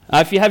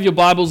If you have your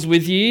Bibles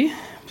with you,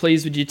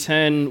 please would you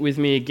turn with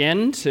me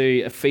again to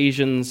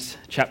Ephesians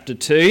chapter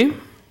 2.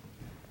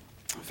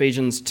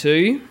 Ephesians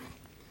 2.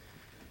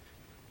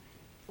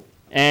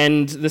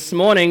 And this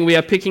morning we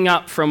are picking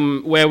up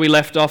from where we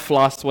left off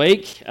last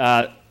week,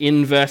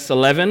 in verse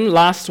 11.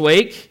 Last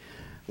week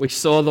we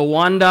saw the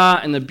wonder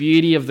and the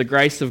beauty of the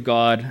grace of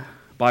God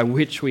by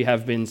which we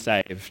have been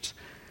saved,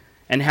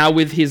 and how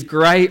with his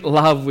great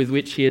love with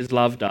which he has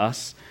loved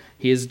us,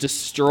 he has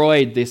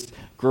destroyed this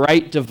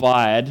great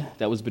divide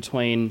that was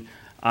between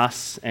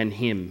us and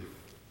him.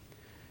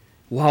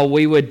 While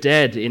we were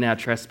dead in our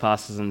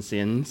trespasses and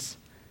sins,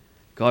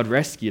 God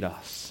rescued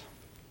us.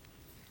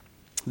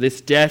 This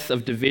death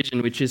of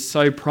division, which is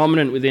so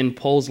prominent within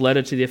Paul's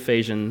letter to the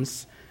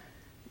Ephesians,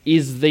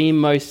 is the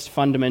most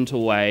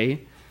fundamental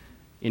way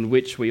in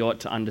which we ought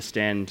to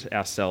understand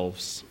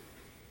ourselves.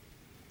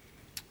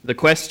 The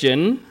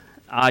question,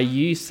 are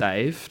you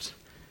saved,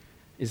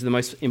 is the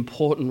most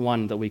important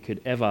one that we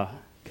could ever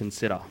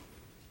consider.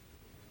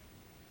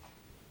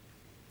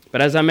 But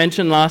as I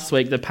mentioned last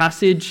week, the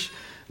passage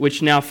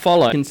which now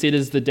follows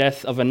considers the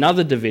death of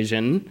another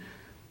division,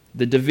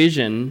 the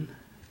division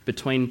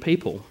between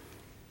people.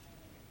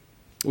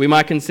 We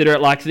might consider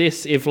it like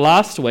this. If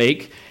last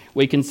week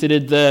we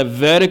considered the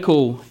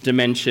vertical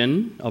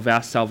dimension of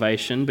our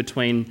salvation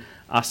between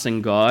us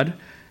and God,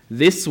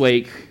 this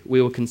week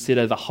we will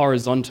consider the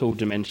horizontal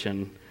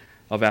dimension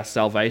of our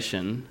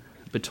salvation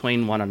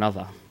between one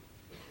another.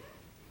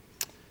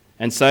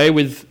 And so,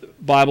 with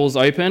Bibles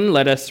open,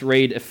 let us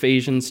read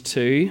Ephesians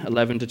 2,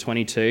 11 to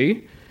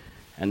 22,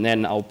 and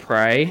then I'll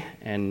pray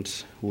and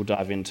we'll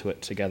dive into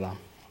it together.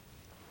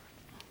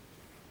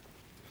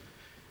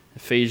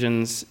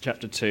 Ephesians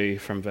chapter 2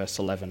 from verse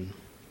 11.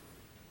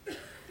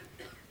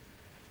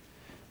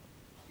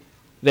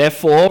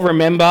 Therefore,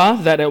 remember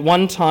that at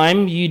one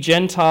time you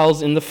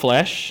Gentiles in the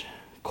flesh,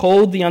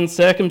 called the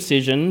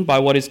uncircumcision by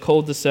what is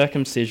called the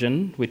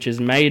circumcision, which is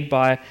made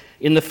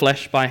in the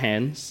flesh by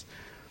hands,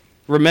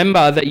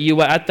 remember that you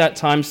were at that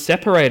time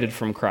separated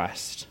from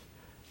Christ,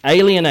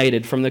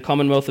 alienated from the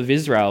commonwealth of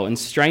Israel, and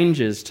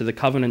strangers to the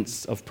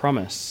covenants of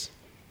promise,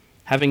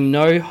 having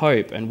no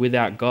hope and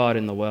without God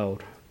in the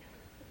world.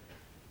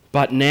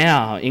 But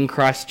now, in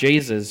Christ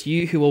Jesus,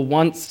 you who were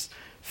once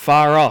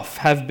far off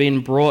have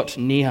been brought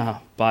near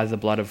by the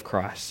blood of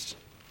Christ.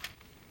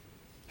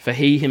 For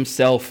he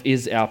himself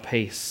is our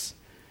peace,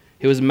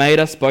 who has made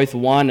us both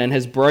one and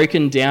has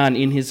broken down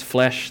in his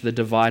flesh the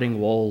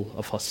dividing wall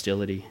of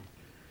hostility,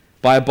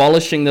 by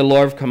abolishing the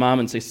law of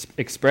commandments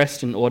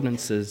expressed in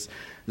ordinances,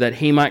 that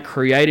he might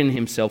create in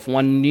himself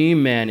one new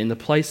man in the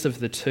place of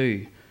the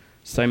two,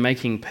 so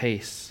making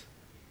peace,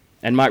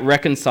 and might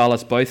reconcile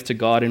us both to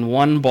God in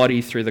one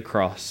body through the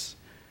cross,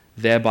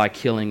 thereby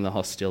killing the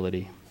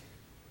hostility.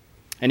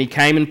 And he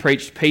came and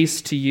preached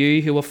peace to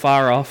you who were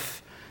far off,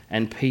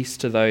 and peace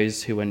to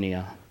those who are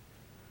near.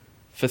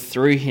 For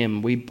through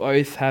him we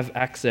both have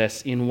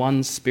access in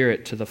one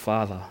spirit to the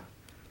Father.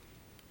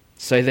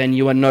 So then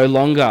you are no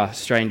longer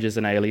strangers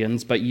and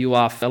aliens, but you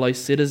are fellow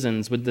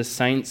citizens with the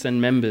saints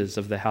and members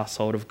of the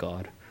household of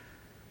God,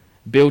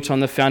 built on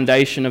the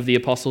foundation of the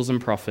apostles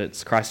and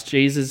prophets, Christ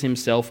Jesus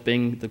himself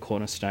being the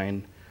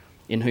cornerstone,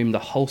 in whom the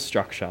whole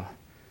structure,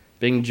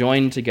 being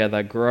joined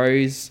together,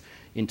 grows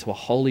into a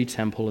holy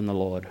temple in the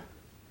Lord.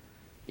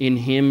 In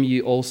him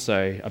you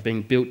also are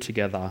being built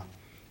together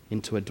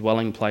into a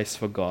dwelling place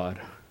for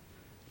God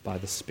by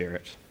the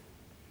Spirit.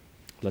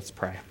 Let's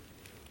pray.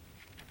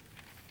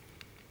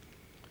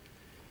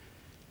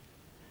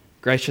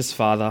 Gracious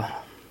Father,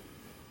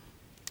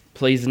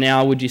 please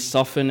now would you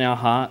soften our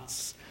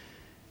hearts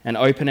and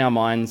open our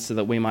minds so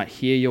that we might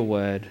hear your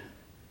word,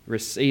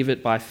 receive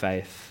it by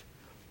faith,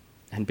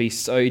 and be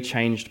so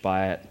changed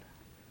by it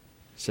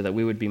so that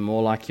we would be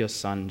more like your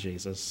Son,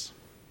 Jesus.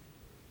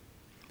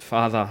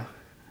 Father,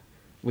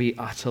 we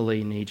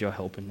utterly need your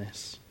help in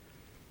this.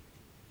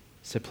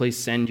 So please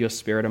send your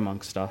Spirit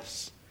amongst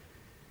us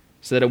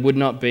so that it would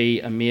not be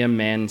a mere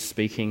man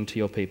speaking to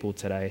your people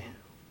today,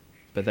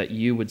 but that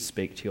you would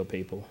speak to your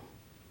people.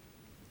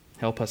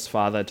 Help us,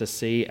 Father, to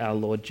see our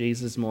Lord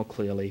Jesus more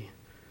clearly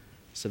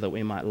so that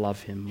we might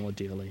love him more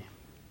dearly.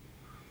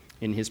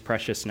 In his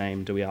precious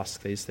name do we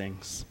ask these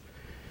things.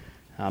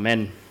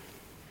 Amen.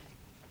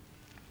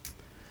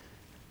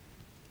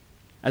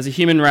 As a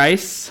human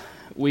race,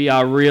 we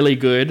are really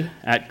good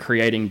at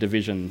creating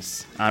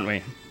divisions, aren't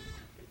we?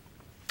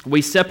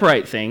 We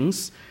separate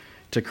things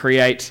to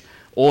create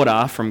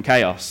order from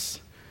chaos.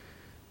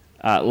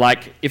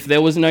 Like if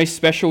there was no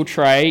special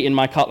tray in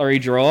my cutlery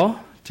drawer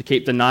to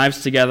keep the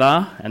knives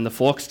together and the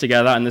forks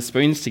together and the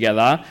spoons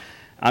together,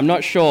 I'm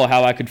not sure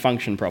how I could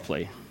function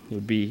properly. It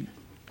would be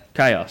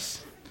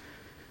chaos.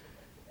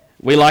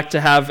 We like to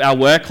have our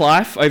work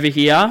life over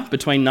here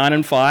between 9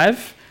 and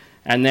 5,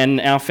 and then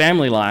our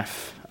family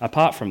life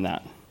apart from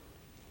that.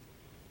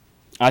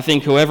 I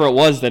think whoever it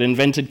was that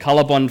invented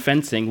colour-bond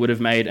fencing would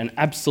have made an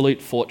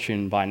absolute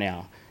fortune by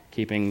now,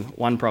 keeping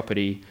one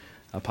property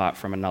apart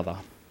from another.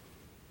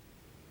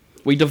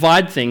 We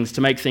divide things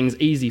to make things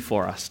easy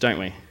for us, don't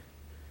we?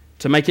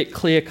 To make it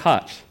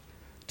clear-cut,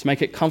 to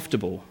make it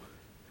comfortable.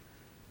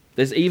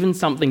 There's even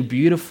something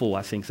beautiful,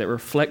 I think, that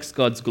reflects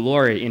God's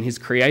glory in his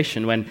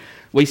creation when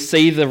we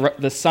see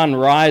the sun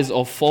rise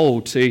or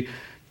fall to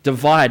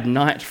divide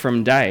night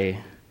from day,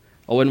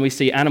 or when we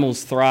see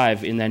animals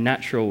thrive in their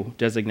natural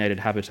designated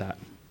habitat.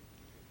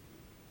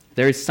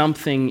 There is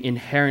something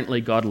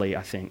inherently godly,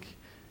 I think,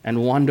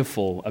 and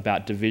wonderful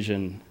about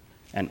division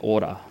and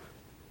order.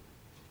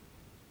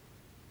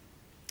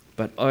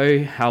 But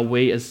oh, how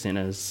we as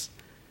sinners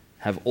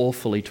have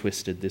awfully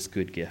twisted this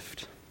good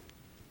gift.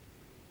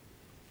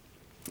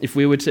 If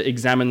we were to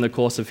examine the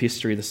course of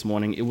history this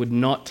morning, it would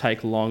not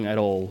take long at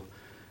all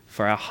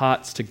for our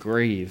hearts to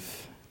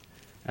grieve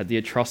at the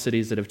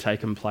atrocities that have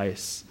taken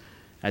place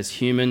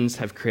as humans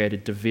have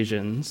created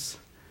divisions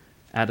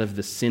out of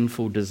the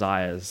sinful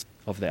desires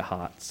of their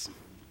hearts.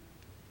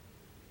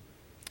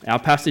 Our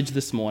passage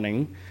this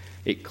morning,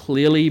 it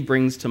clearly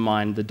brings to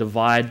mind the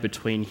divide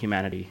between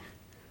humanity,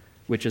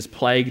 which has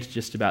plagued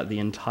just about the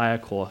entire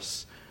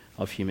course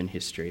of human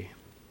history.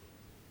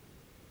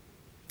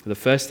 The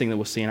first thing that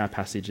we'll see in our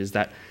passage is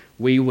that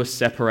we were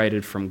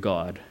separated from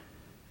God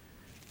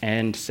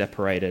and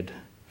separated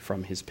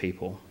from his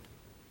people.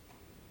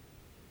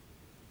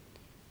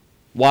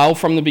 While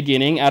from the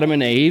beginning, Adam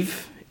and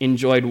Eve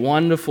enjoyed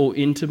wonderful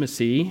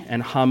intimacy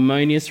and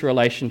harmonious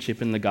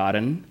relationship in the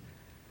garden,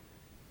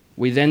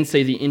 we then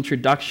see the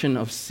introduction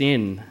of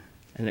sin,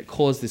 and it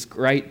caused this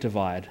great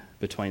divide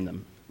between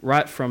them,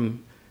 right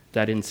from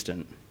that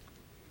instant.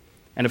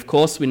 And of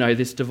course, we know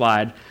this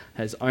divide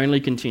has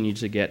only continued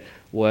to get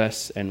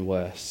worse and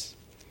worse.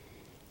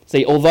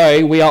 See,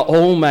 although we are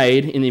all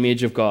made in the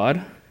image of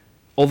God,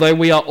 although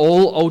we are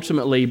all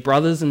ultimately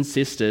brothers and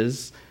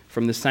sisters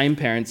from the same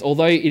parents,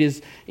 although it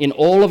is in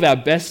all of our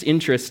best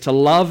interests to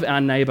love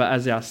our neighbour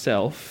as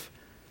ourselves,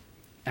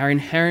 our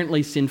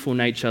inherently sinful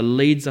nature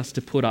leads us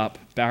to put up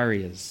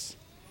barriers,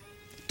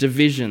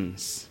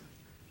 divisions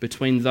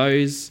between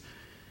those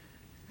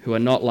who are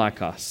not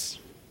like us.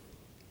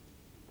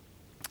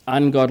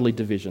 Ungodly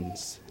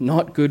divisions,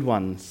 not good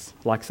ones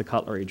like the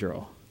cutlery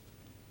drawer,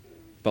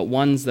 but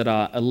ones that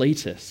are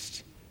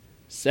elitist,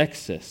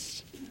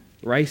 sexist,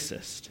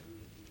 racist.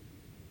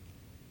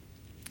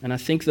 And I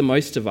think the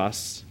most of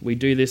us, we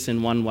do this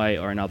in one way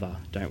or another,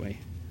 don't we?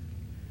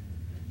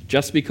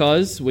 Just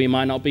because we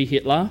might not be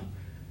Hitler,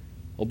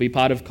 or be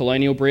part of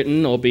colonial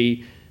Britain, or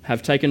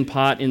have taken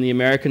part in the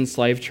American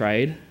slave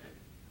trade,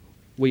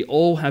 we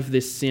all have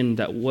this sin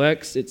that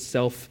works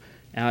itself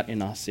out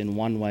in us in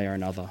one way or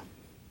another.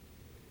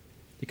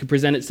 It can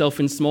present itself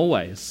in small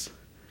ways,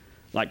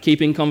 like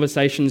keeping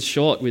conversations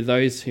short with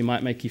those who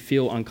might make you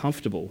feel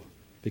uncomfortable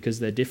because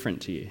they're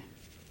different to you.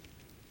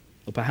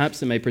 Or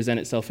perhaps it may present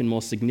itself in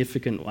more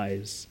significant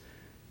ways,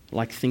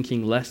 like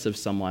thinking less of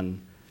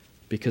someone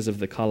because of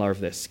the colour of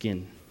their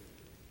skin.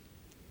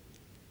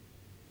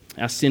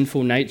 Our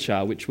sinful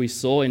nature, which we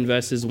saw in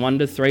verses 1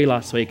 to 3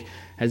 last week,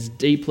 has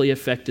deeply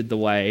affected the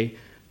way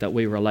that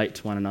we relate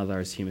to one another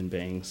as human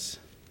beings.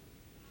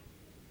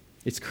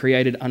 It's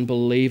created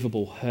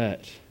unbelievable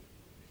hurt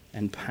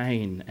and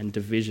pain and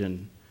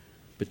division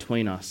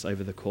between us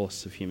over the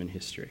course of human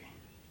history.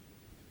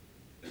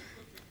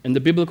 And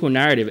the biblical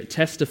narrative, it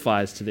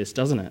testifies to this,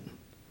 doesn't it?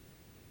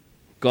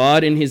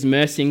 God, in his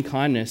mercy and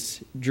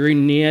kindness, drew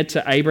near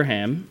to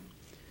Abraham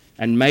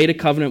and made a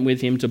covenant with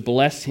him to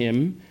bless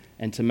him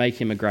and to make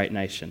him a great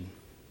nation.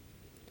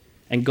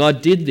 And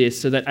God did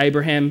this so that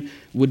Abraham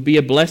would be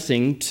a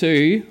blessing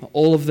to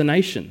all of the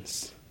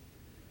nations.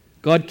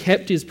 God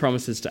kept his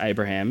promises to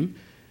Abraham,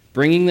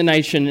 bringing the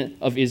nation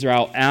of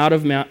Israel out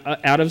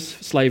of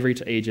slavery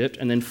to Egypt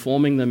and then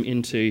forming them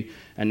into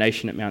a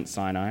nation at Mount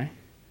Sinai.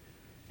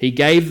 He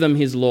gave them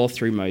his law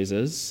through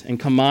Moses and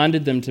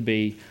commanded them to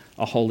be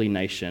a holy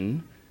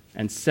nation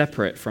and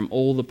separate from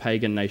all the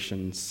pagan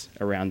nations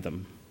around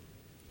them.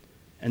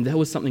 And there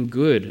was something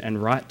good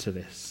and right to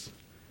this.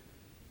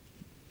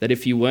 That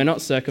if you were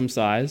not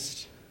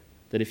circumcised,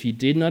 that if you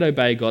did not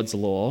obey God's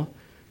law,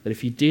 that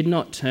if you did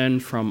not turn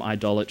from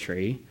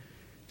idolatry,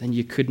 then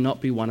you could not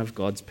be one of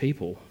God's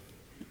people.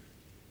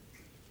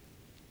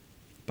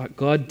 But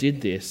God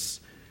did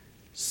this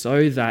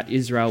so that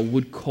Israel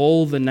would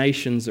call the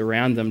nations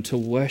around them to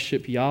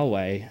worship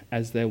Yahweh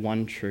as their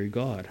one true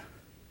God.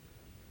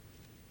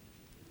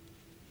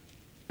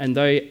 And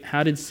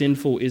how did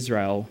sinful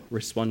Israel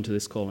respond to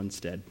this call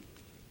instead?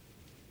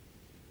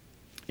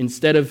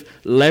 Instead of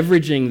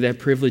leveraging their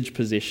privileged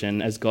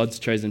position as God's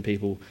chosen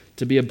people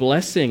to be a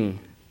blessing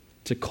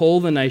to call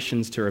the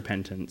nations to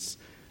repentance,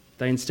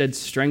 they instead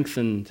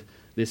strengthened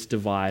this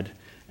divide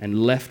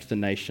and left the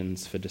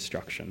nations for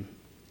destruction.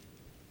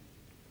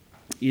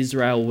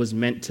 Israel was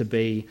meant to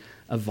be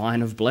a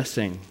vine of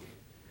blessing,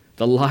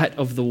 the light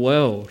of the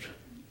world.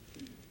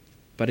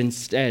 But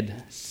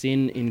instead,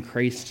 sin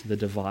increased the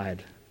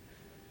divide,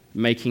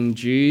 making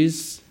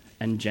Jews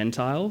and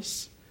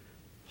Gentiles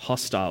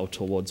hostile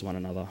towards one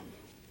another.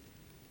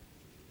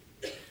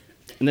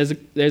 And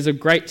there's a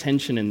great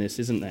tension in this,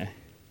 isn't there?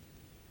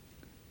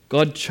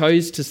 God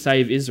chose to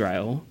save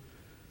Israel,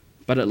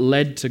 but it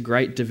led to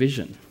great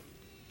division.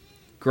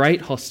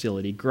 great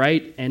hostility,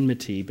 great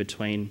enmity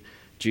between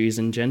Jews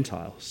and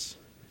Gentiles.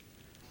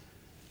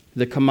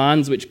 The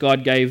commands which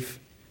God gave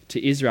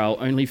to Israel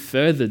only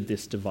furthered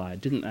this divide,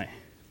 didn't they?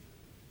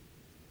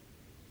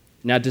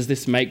 Now, does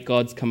this make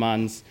God's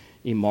commands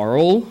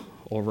immoral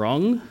or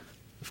wrong?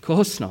 Of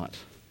course not.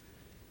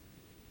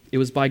 It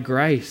was by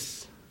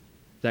grace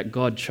that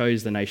God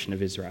chose the nation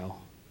of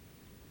Israel.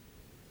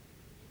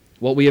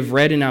 What we have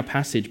read in our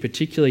passage,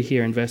 particularly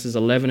here in verses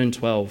 11 and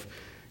 12,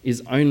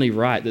 is only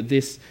right, that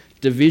this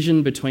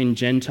division between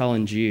Gentile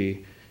and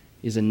Jew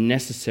is a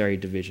necessary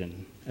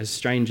division, as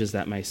strange as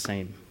that may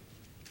seem.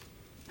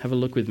 Have a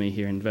look with me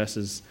here in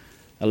verses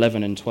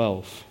 11 and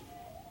 12.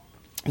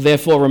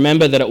 Therefore,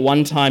 remember that at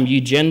one time you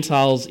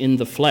Gentiles in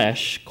the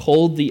flesh,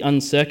 called the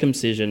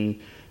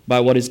uncircumcision by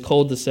what is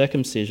called the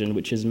circumcision,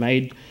 which is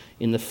made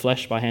in the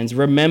flesh by hands.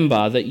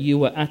 Remember that you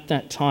were at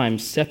that time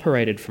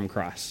separated from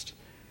Christ,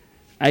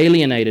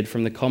 alienated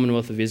from the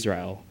commonwealth of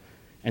Israel,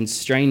 and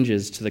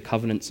strangers to the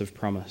covenants of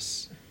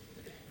promise,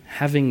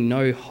 having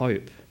no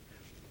hope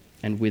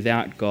and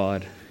without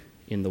God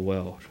in the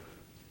world.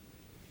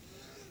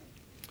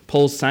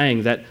 Paul's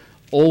saying that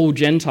all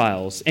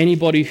Gentiles,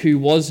 anybody who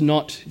was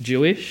not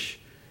Jewish,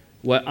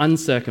 were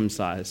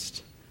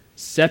uncircumcised,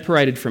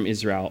 separated from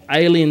Israel,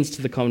 aliens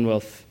to the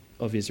commonwealth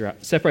of Israel,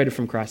 separated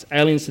from Christ,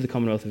 aliens to the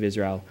commonwealth of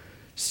Israel,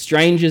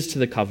 strangers to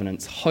the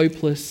covenants,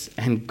 hopeless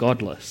and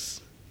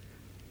godless.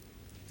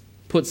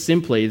 Put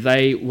simply,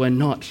 they were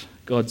not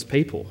God's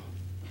people.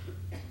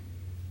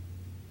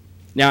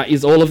 Now,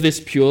 is all of this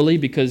purely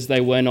because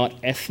they were not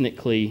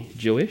ethnically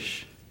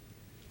Jewish?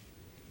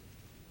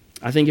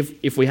 I think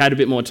if we had a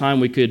bit more time,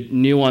 we could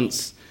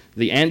nuance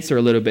the answer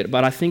a little bit,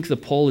 but I think the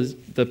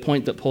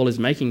point that Paul is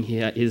making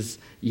here is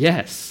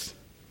yes.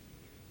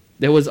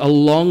 There was a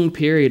long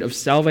period of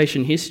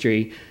salvation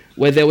history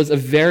where there was a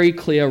very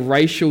clear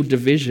racial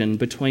division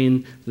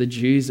between the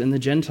Jews and the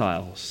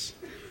Gentiles.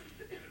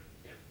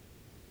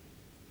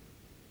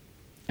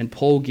 And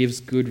Paul gives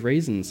good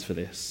reasons for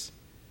this.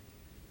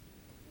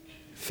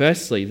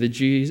 Firstly, the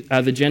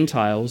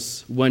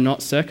Gentiles were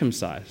not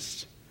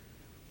circumcised.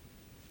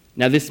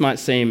 Now, this might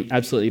seem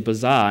absolutely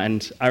bizarre,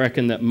 and I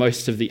reckon that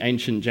most of the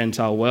ancient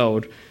Gentile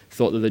world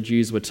thought that the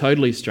Jews were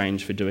totally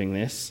strange for doing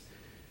this.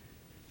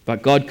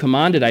 But God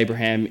commanded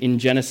Abraham in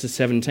Genesis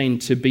 17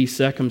 to be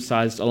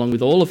circumcised along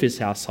with all of his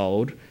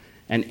household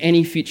and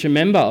any future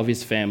member of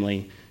his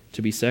family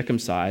to be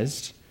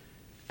circumcised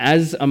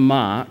as a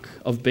mark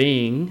of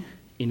being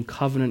in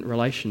covenant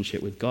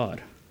relationship with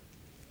God.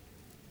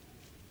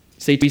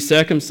 See, to be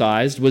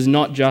circumcised was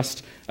not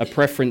just a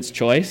preference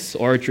choice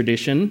or a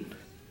tradition.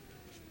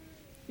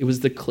 It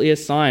was the clear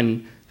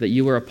sign that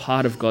you were a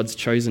part of God's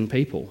chosen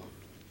people.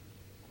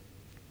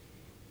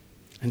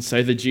 And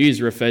so the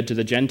Jews referred to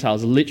the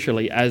Gentiles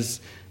literally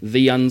as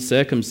the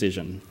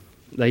uncircumcision.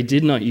 They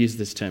did not use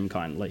this term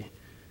kindly.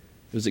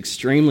 It was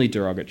extremely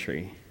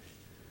derogatory,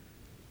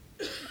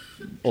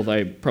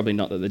 although probably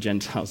not that the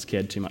Gentiles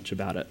cared too much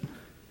about it.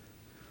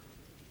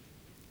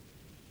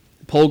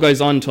 Paul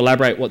goes on to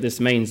elaborate what this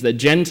means, that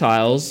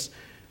Gentiles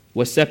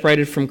were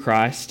separated from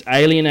Christ,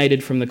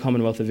 alienated from the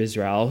commonwealth of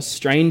Israel,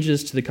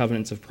 strangers to the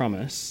covenants of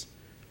promise.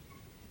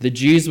 The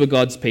Jews were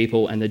God's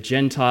people and the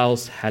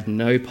Gentiles had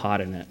no part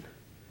in it.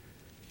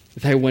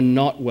 They were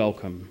not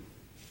welcome.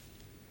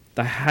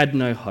 They had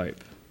no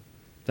hope.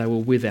 They were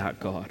without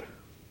God.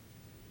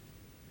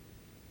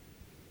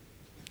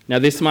 Now,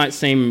 this might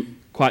seem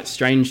quite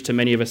strange to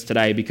many of us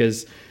today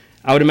because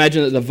I would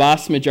imagine that the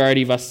vast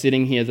majority of us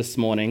sitting here this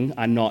morning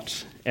are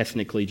not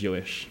ethnically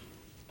Jewish.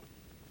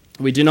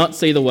 We do not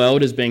see the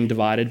world as being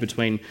divided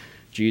between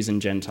Jews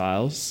and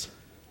Gentiles,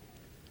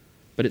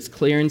 but it's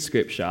clear in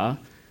Scripture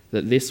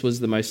that this was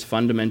the most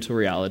fundamental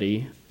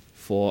reality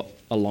for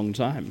a long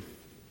time.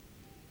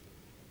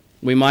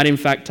 We might in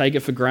fact take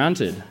it for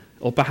granted,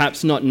 or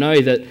perhaps not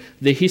know that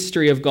the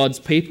history of God's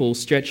people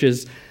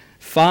stretches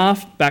far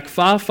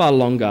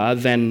longer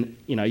than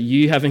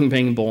you having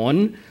been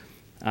born,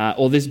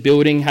 or this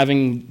building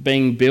having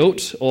been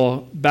built,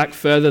 or back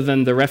further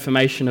than the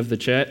Reformation of the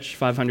church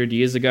 500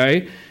 years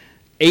ago,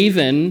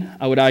 even,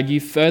 I would argue,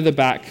 further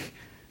back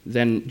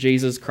than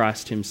Jesus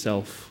Christ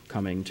himself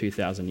coming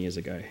 2,000 years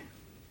ago.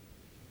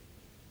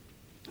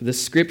 The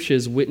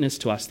Scriptures witness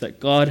to us that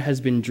God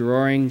has been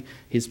drawing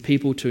his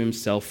people to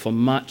himself for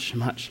much,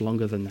 much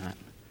longer than that.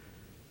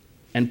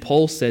 And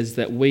Paul says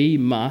that we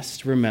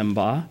must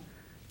remember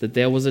that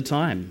there was a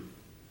time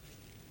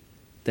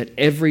that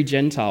every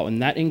Gentile,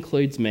 and that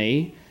includes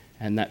me,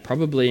 and that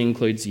probably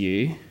includes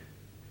you,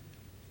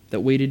 that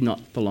we did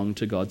not belong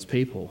to God's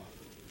people.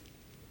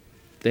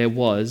 There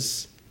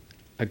was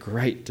a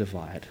great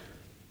divide.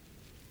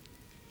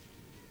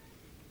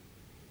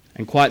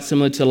 And quite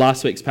similar to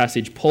last week's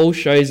passage, Paul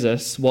shows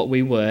us what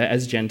we were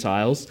as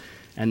Gentiles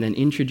and then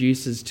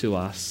introduces to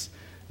us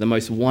the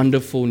most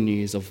wonderful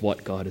news of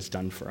what God has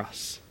done for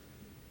us.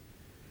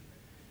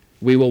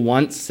 We were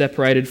once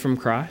separated from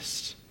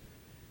Christ,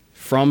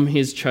 from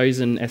his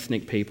chosen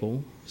ethnic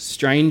people,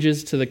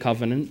 strangers to the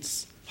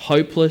covenants,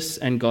 hopeless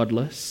and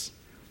godless.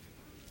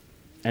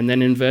 And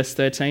then in verse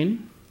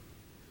 13,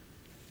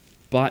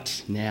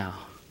 But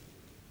now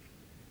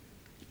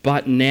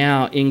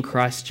in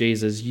Christ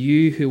Jesus,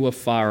 you who were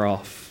far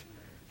off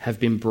have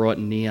been brought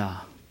near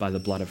by the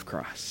blood of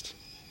Christ.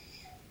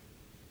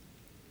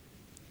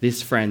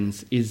 This,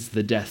 friends, is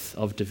the death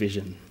of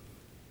division,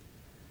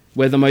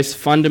 where the most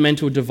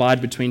fundamental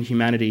divide between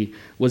humanity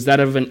was that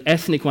of an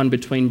ethnic one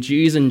between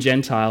Jews and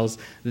Gentiles.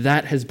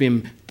 That has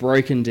been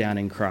broken down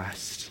in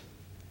Christ.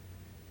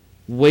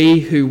 We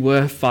who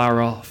were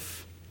far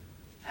off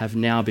have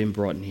now been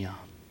brought near.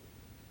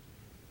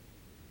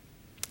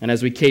 And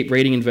as we keep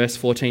reading in verse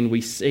 14,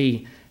 we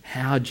see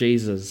how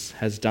Jesus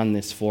has done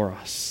this for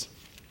us.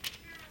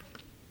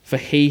 For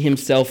he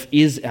himself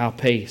is our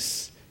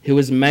peace, who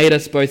has made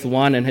us both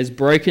one and has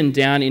broken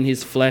down in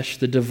his flesh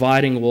the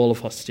dividing wall of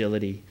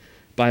hostility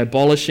by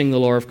abolishing the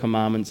law of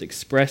commandments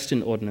expressed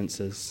in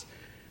ordinances,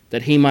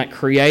 that he might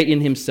create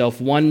in himself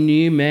one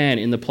new man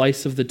in the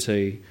place of the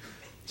two,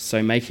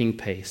 so making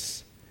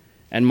peace,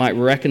 and might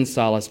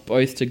reconcile us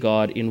both to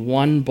God in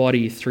one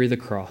body through the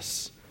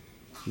cross,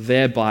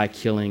 thereby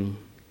killing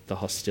the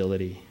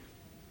hostility.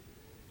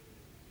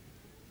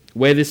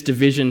 Where this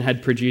division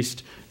had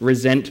produced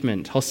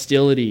resentment,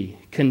 hostility,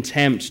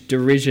 contempt,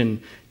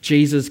 derision,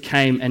 Jesus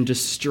came and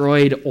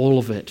destroyed all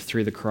of it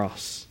through the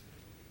cross.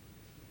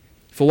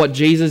 For what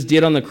Jesus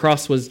did on the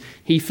cross was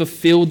he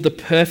fulfilled the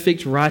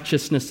perfect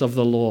righteousness of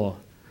the law,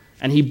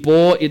 and he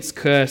bore its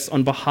curse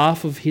on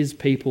behalf of his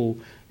people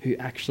who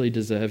actually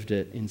deserved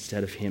it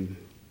instead of him.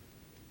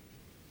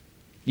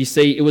 You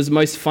see, it was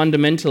most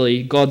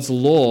fundamentally God's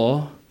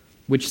law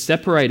which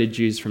separated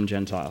Jews from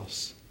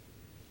Gentiles.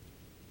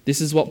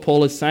 This is what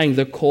Paul is saying.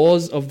 The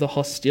cause of the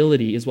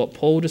hostility is what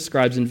Paul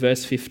describes in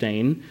verse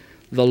 15,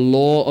 the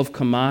law of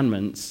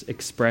commandments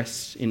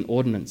expressed in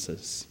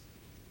ordinances.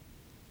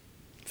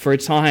 For a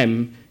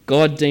time,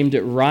 God deemed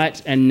it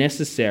right and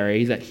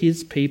necessary that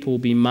his people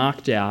be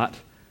marked out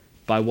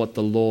by what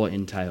the law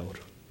entailed.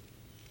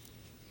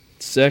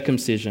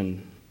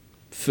 Circumcision,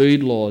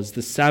 food laws,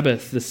 the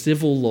Sabbath, the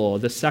civil law,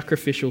 the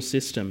sacrificial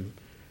system.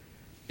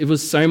 It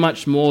was so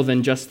much more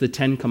than just the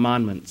 10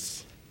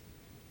 Commandments,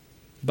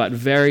 but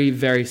very,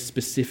 very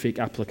specific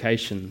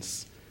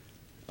applications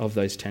of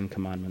those 10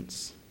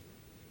 Commandments.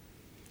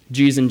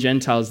 Jews and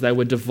Gentiles, they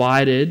were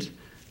divided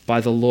by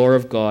the law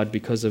of God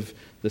because of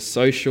the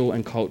social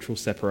and cultural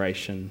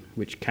separation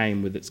which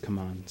came with its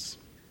commands.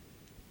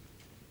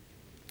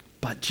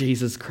 But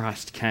Jesus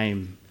Christ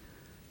came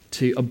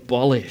to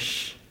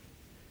abolish.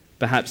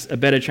 Perhaps a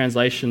better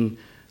translation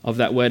of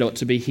that word ought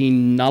to be he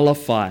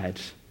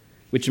nullified,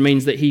 which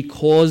means that he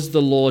caused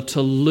the law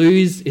to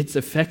lose its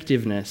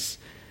effectiveness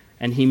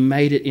and he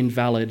made it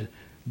invalid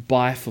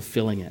by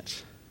fulfilling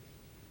it.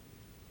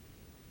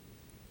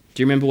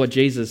 Do you remember what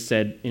Jesus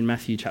said in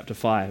Matthew chapter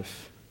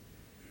 5?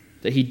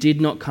 That he did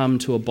not come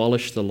to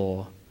abolish the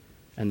law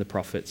and the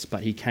prophets,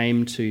 but he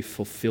came to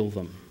fulfill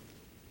them.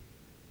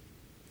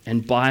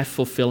 And by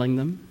fulfilling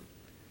them,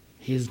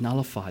 he has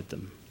nullified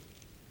them.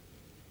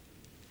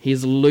 He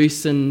has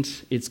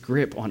loosened its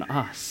grip on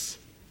us.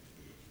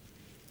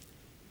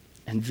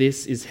 And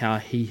this is how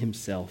he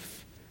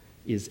himself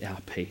is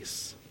our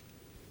peace.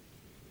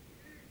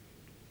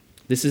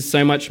 This is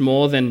so much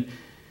more than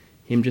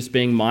him just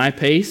being my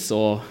peace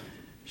or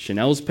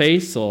Chanel's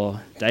peace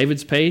or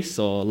David's peace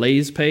or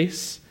Lee's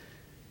peace.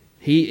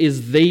 He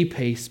is the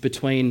peace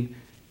between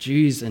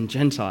Jews and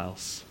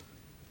Gentiles.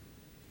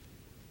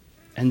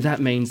 And that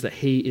means that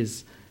he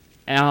is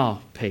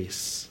our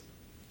peace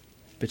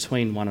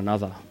between one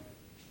another.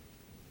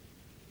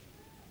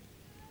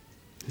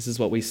 This is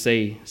what we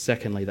see,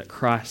 secondly, that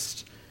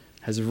Christ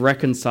has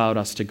reconciled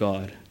us to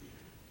God,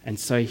 and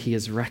so he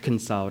has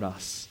reconciled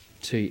us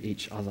to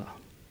each other.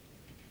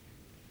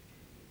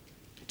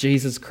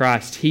 Jesus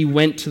Christ, he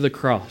went to the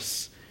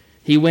cross.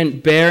 He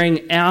went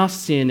bearing our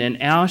sin and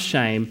our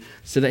shame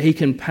so that he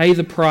can pay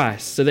the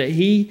price, so that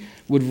he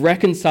would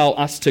reconcile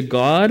us to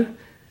God,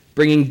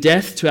 bringing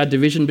death to our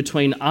division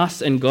between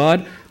us and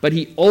God, but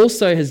he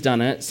also has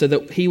done it so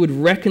that he would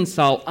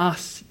reconcile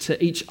us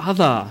to each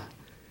other,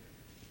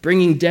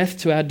 bringing death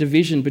to our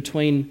division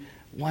between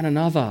one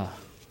another.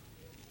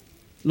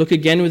 Look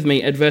again with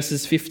me at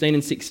verses 15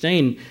 and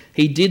 16.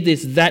 He did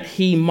this that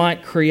he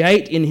might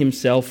create in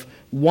himself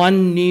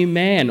one new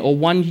man or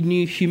one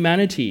new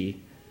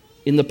humanity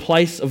in the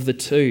place of the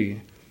two,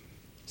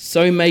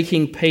 so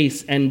making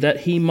peace, and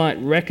that he might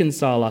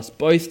reconcile us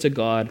both to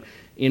God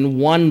in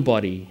one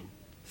body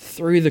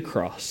through the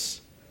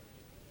cross,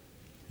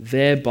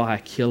 thereby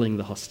killing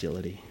the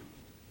hostility.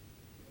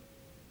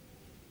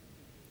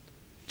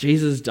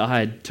 Jesus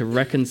died to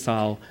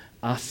reconcile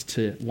us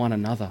to one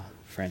another,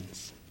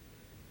 friends.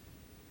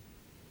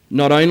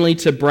 Not only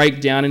to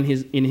break down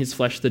in his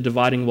flesh the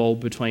dividing wall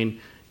between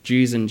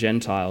Jews and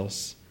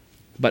Gentiles,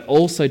 but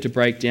also to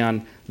break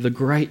down the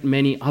great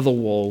many other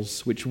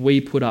walls which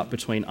we put up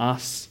between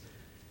us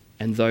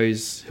and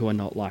those who are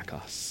not like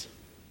us.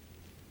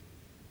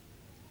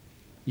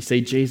 You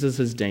see, Jesus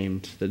has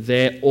deemed that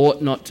there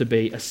ought not to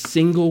be a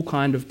single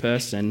kind of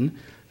person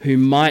who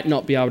might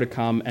not be able to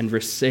come and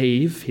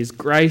receive his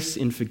grace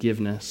in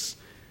forgiveness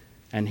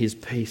and his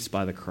peace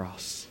by the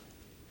cross.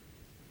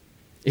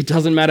 It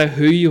doesn't matter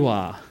who you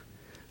are.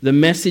 The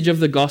message of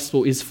the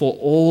gospel is for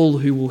all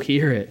who will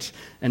hear it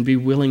and be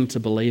willing to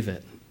believe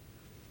it.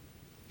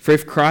 For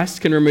if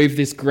Christ can remove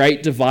this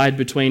great divide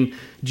between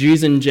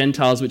Jews and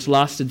Gentiles, which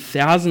lasted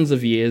thousands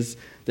of years,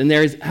 then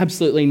there is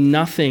absolutely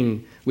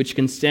nothing which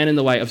can stand in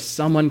the way of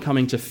someone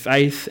coming to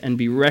faith and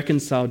be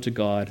reconciled to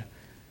God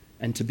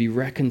and to be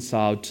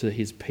reconciled to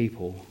his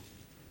people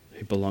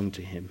who belong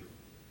to him.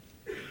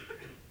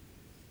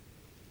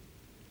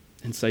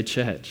 And so,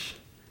 church,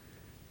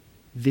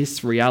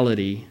 this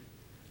reality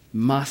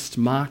must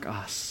mark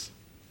us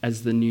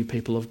as the new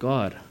people of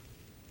God.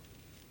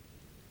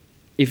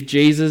 If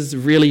Jesus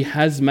really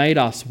has made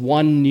us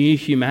one new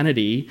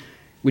humanity,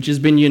 which has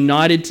been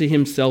united to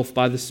himself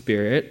by the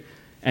Spirit,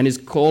 and is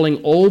calling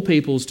all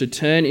peoples to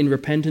turn in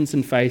repentance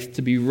and faith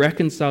to be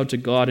reconciled to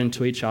God and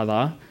to each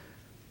other,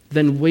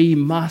 then we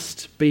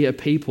must be a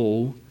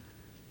people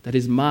that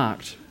is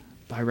marked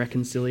by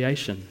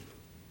reconciliation.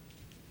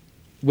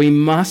 We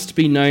must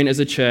be known as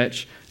a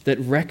church that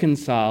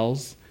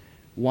reconciles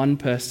one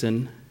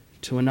person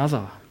to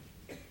another.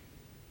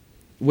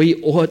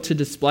 We ought to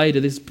display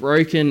to this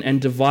broken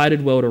and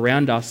divided world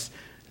around us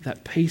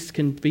that peace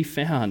can be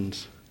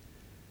found.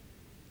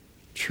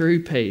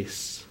 True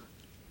peace.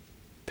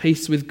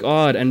 Peace with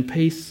God and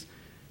peace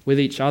with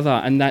each other.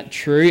 And that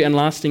true and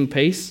lasting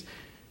peace,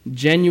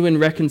 genuine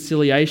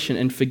reconciliation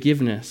and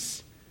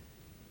forgiveness,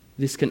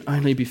 this can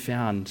only be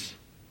found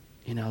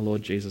in our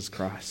Lord Jesus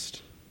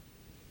Christ.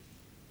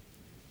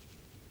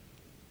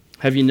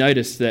 Have you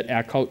noticed that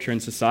our culture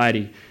and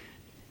society,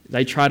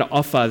 they try to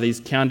offer these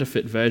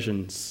counterfeit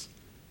versions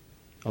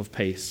of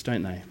peace,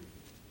 don't they?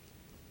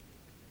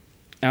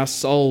 Our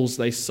souls,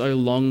 they so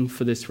long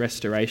for this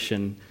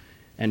restoration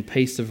and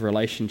peace of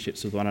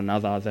relationships with one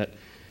another that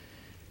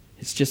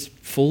it's just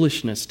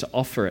foolishness to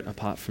offer it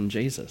apart from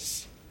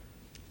Jesus.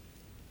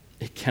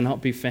 It cannot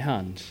be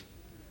found.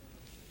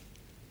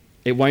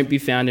 It won't be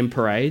found in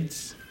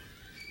parades.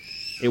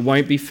 It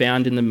won't be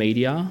found in the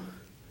media.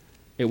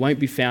 It won't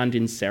be found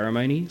in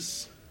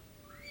ceremonies.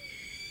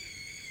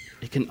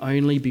 It can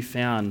only be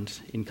found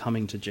in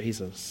coming to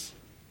Jesus.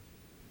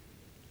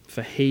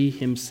 For he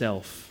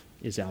himself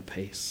is our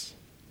peace.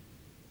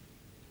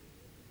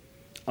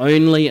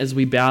 Only as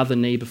we bow the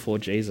knee before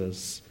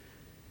Jesus,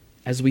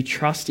 as we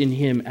trust in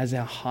him as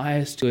our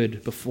highest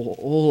good before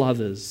all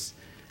others,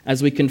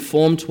 as we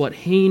conform to what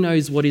he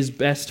knows what is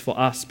best for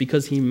us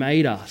because he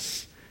made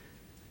us,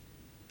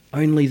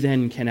 only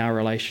then can our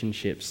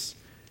relationships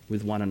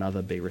with one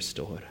another be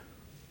restored.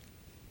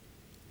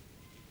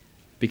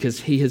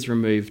 Because he has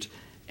removed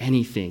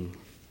anything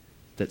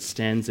that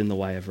stands in the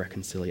way of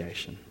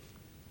reconciliation.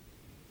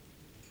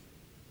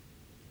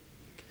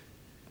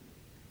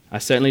 I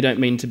certainly don't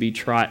mean to be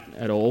trite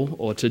at all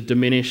or to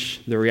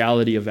diminish the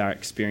reality of our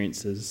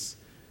experiences,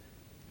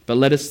 but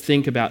let us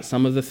think about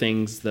some of the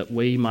things that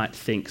we might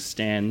think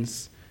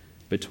stands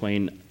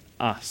between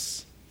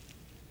us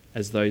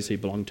as those who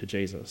belong to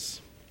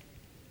Jesus.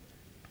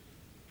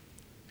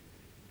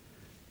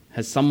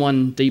 Has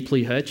someone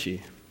deeply hurt you?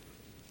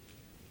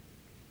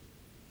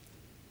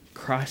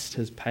 Christ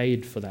has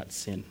paid for that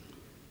sin,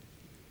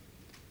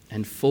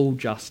 and full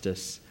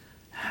justice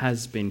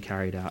has been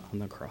carried out on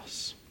the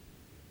cross.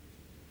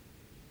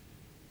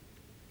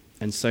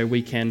 And so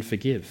we can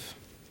forgive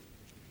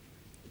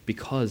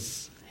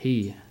because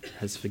he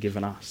has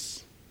forgiven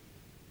us.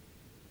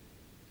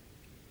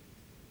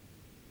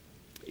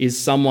 Is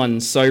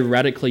someone so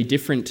radically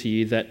different to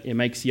you that it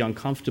makes you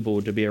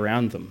uncomfortable to be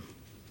around them?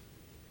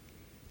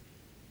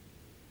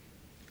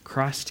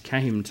 Christ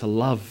came to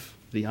love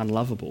the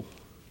unlovable.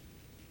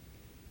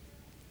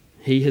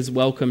 He has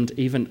welcomed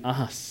even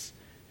us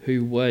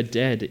who were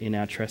dead in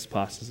our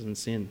trespasses and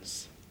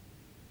sins.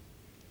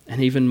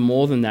 And even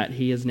more than that,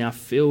 he has now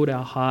filled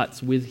our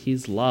hearts with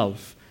his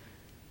love,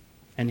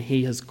 and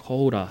he has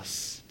called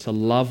us to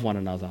love one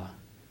another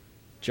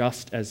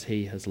just as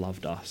he has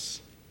loved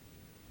us.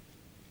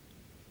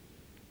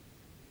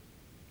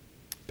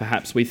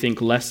 Perhaps we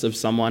think less of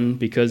someone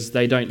because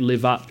they don't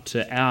live up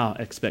to our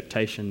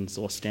expectations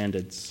or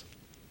standards.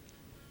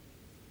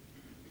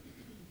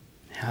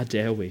 How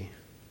dare we?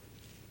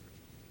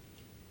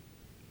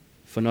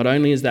 For not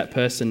only is that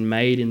person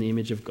made in the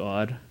image of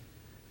God,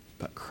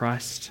 but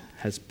Christ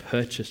has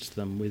purchased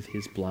them with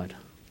his blood,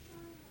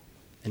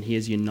 and he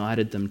has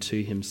united them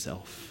to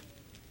himself,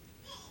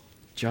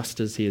 just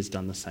as he has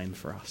done the same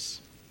for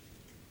us.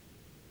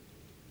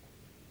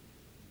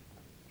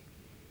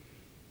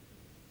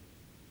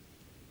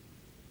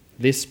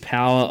 This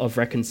power of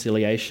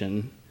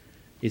reconciliation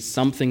is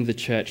something the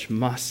church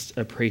must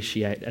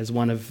appreciate as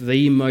one of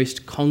the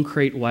most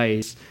concrete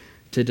ways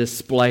to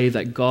display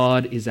that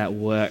God is at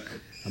work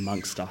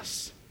amongst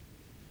us.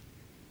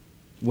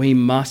 We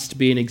must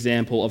be an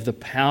example of the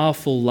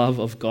powerful love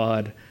of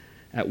God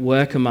at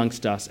work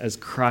amongst us as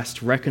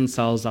Christ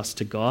reconciles us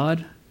to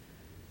God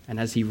and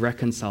as he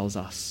reconciles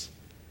us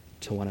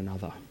to one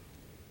another.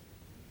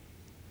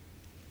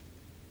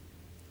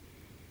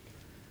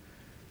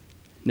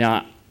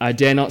 Now, I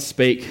dare not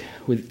speak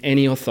with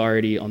any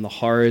authority on the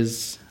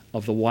horrors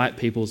of the white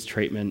people's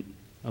treatment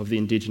of the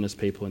Indigenous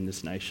people in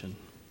this nation.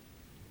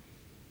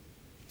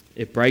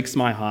 It breaks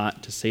my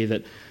heart to see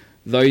that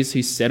those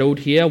who settled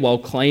here while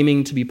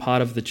claiming to be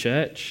part of the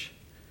church,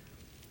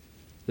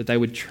 that they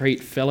would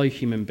treat fellow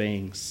human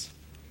beings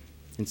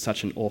in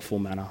such an awful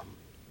manner.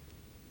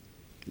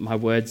 My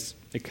words,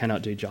 it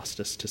cannot do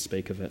justice to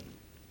speak of it.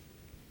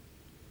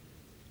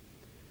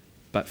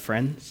 But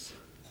friends,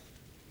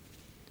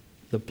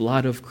 the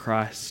blood of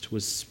Christ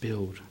was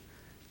spilled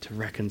to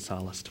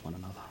reconcile us to one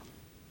another.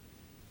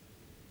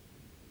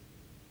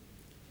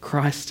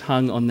 Christ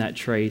hung on that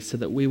tree so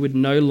that we would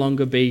no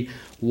longer be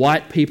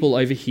white people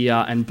over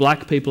here and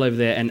black people over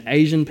there and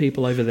Asian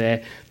people over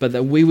there, but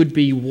that we would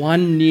be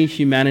one new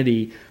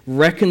humanity,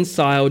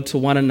 reconciled to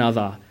one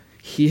another,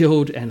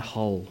 healed and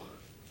whole.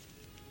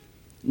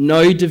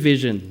 No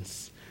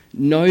divisions,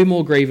 no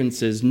more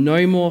grievances,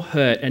 no more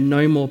hurt and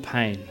no more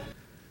pain.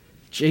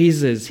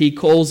 Jesus, he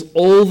calls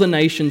all the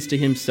nations to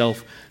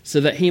himself so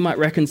that he might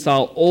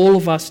reconcile all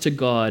of us to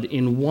God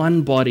in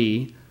one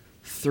body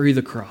through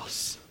the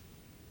cross.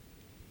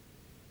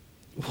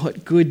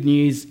 What good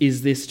news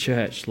is this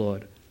church,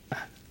 Lord?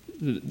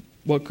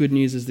 What good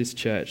news is this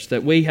church?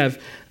 That we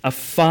have a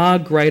far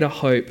greater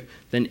hope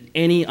than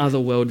any other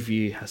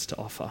worldview has to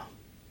offer.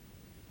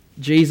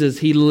 Jesus,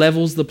 he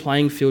levels the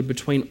playing field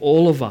between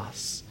all of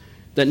us,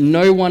 that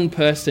no one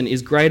person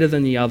is greater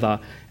than the other,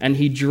 and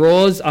he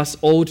draws us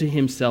all to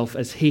himself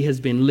as he has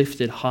been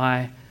lifted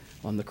high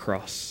on the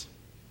cross.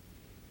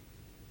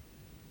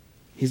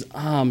 His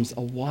arms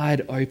are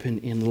wide open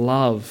in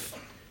love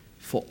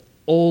for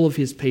all of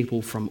his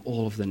people from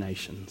all of the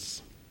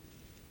nations.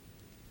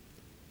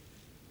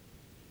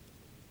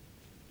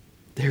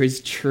 There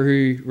is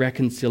true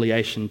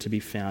reconciliation to be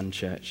found,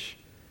 church,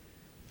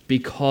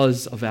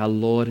 because of our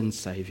Lord and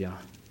Saviour,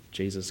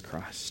 Jesus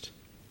Christ.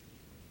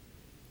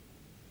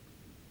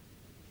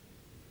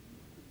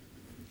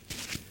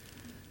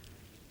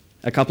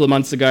 A couple of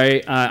months ago,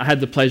 I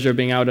had the pleasure of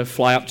being able to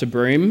fly up to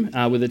Broome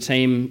with a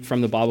team from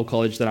the Bible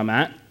college that I'm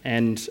at,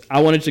 and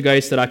I wanted to go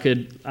so that I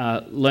could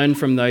learn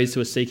from those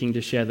who are seeking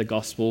to share the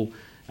gospel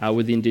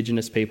with the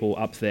Indigenous people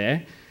up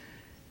there.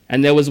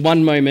 And there was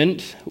one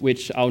moment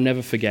which I'll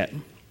never forget.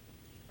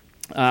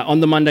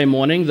 On the Monday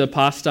morning, the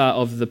pastor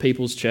of the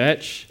People's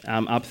Church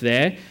up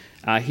there,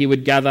 he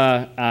would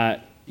gather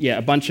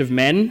a bunch of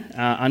men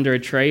under a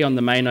tree on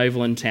the main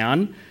oval in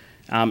town,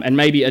 and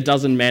maybe a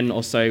dozen men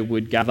or so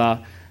would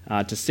gather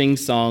to sing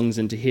songs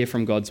and to hear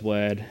from God's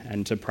word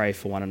and to pray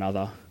for one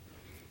another.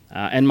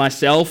 And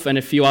myself and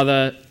a few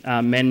other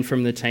men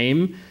from the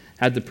team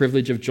had the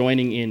privilege of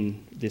joining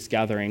in this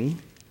gathering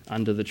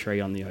under the tree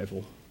on the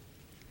oval.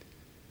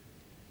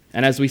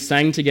 And as we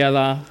sang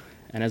together,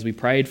 and as we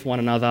prayed for one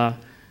another,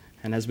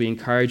 and as we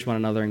encouraged one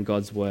another in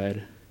God's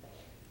word,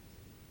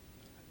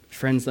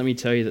 friends, let me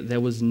tell you that there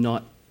was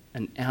not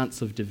an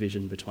ounce of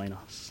division between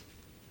us.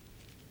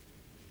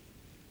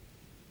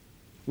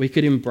 We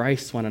could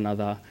embrace one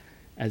another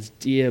as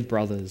dear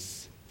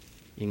brothers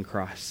in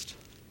Christ,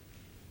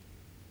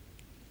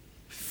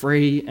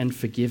 free and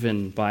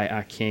forgiven by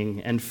our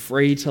King, and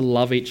free to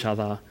love each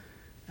other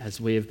as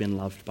we have been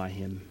loved by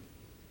him.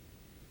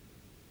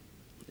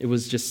 It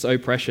was just so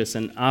precious,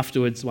 and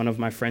afterwards one of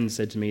my friends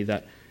said to me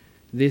that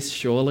this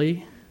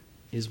surely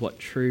is what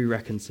true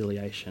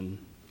reconciliation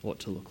ought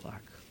to look like.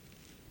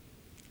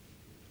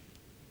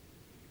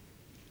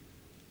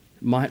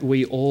 Might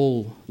we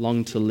all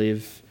long to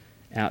live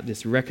out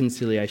this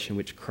reconciliation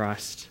which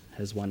Christ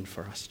has won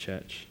for us,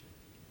 church.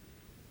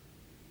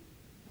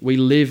 We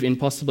live in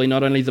possibly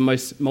not only the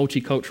most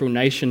multicultural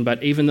nation,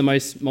 but even the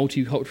most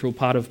multicultural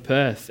part of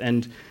Perth,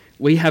 and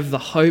we have the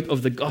hope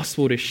of the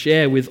gospel to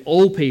share with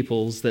all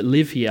peoples that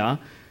live here,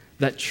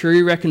 that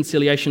true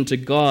reconciliation to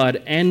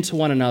God and to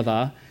one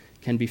another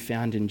can be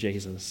found in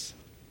Jesus.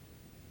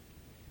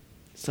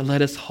 So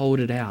let us hold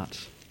it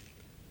out,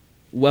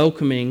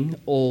 welcoming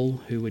all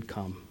who would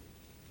come.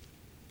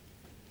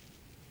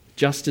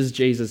 Just as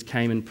Jesus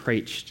came and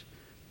preached,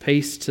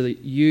 peace to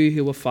you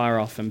who are far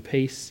off and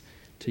peace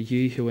to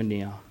you who are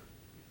near,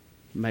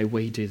 may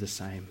we do the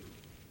same.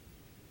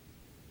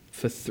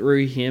 For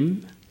through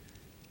him,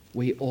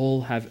 we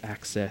all have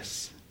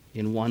access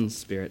in one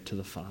spirit to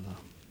the Father.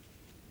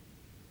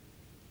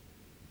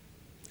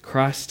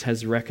 Christ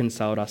has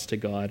reconciled us to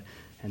God,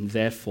 and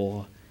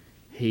therefore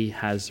he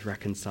has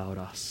reconciled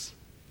us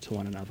to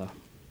one another.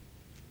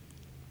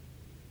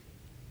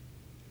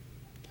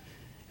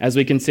 As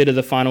we consider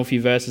the final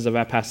few verses of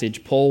our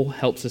passage, Paul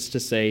helps us to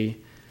see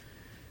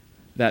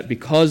that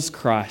because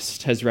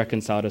Christ has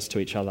reconciled us to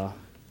each other,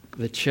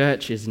 the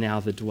church is now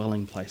the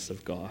dwelling place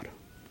of God.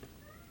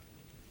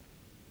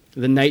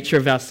 The nature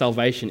of our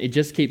salvation, it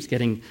just keeps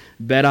getting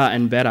better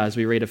and better as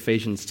we read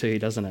Ephesians 2,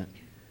 doesn't it?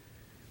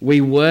 We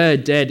were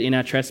dead in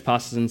our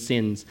trespasses and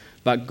sins,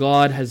 but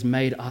God has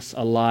made us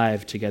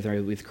alive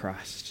together with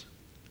Christ.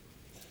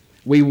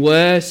 We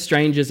were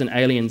strangers and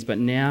aliens, but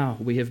now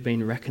we have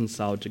been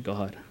reconciled to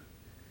God.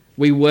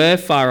 We were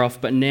far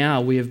off, but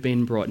now we have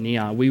been brought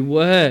near. We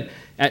were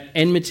at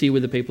enmity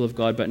with the people of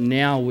God, but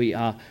now we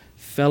are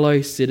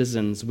fellow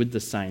citizens with the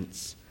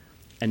saints.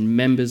 and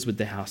members with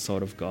the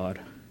household of God.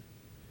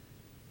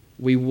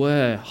 We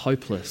were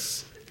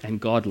hopeless and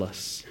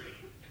godless,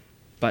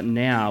 but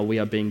now we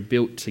are being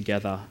built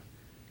together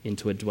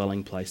into a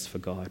dwelling place for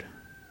God.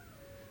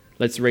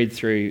 Let's read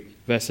through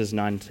verses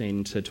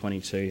 19 to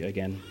 22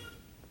 again.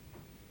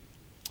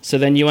 So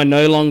then you are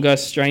no longer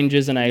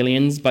strangers and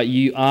aliens, but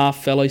you are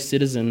fellow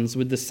citizens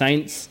with the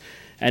saints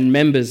and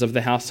members of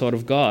the household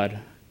of God,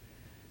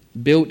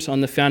 built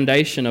on the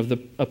foundation of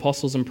the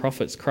apostles and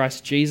prophets,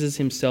 Christ Jesus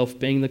himself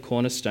being the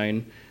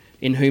cornerstone,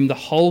 in whom the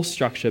whole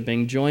structure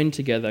being joined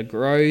together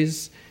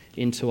grows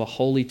into a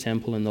holy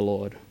temple in the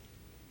Lord.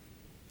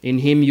 In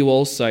him you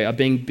also are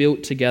being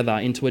built together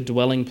into a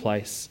dwelling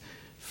place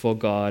for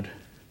God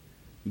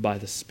by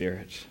the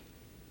Spirit.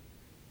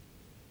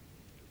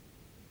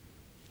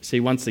 See,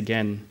 once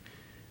again,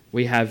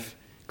 we have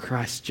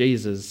Christ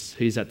Jesus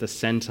who's at the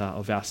center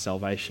of our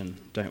salvation,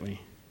 don't we?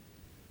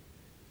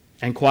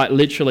 And quite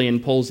literally in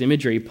Paul's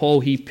imagery,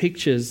 he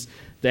pictures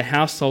the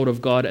household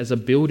of God as a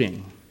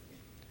building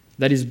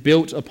that is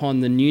built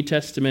upon the New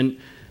Testament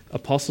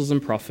apostles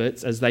and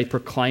prophets as they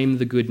proclaim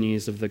the good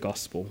news of the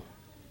gospel.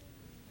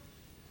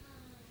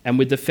 And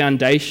with the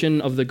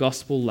foundation of the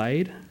gospel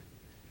laid,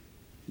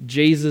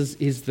 Jesus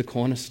is the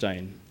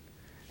cornerstone.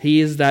 He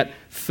is that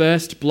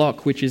first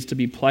block which is to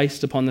be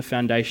placed upon the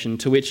foundation,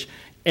 to which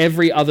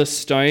every other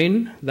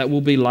stone that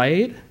will be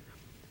laid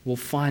will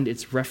find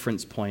its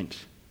reference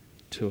point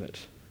to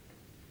it.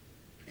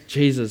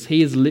 Jesus,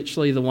 he is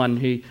literally the one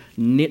who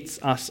knits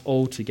us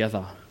all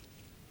together.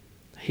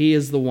 He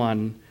is the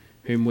one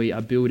whom we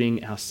are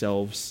building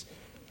ourselves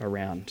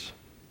around.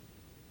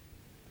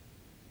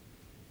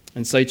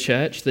 And so,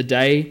 church, the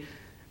day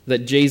that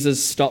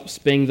Jesus stops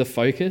being the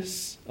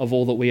focus of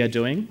all that we are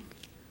doing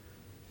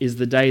is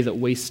the day that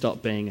we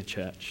stop being a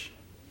church.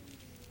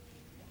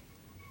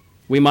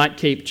 We might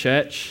keep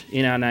church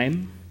in our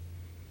name.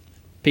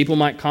 People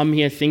might come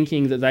here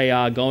thinking that they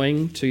are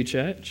going to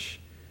church.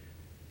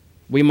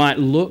 We might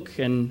look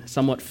and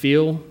somewhat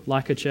feel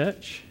like a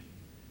church.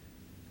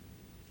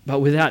 But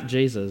without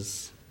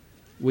Jesus,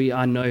 we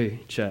are no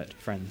church,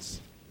 friends,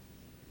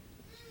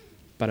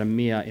 but a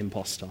mere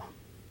imposter.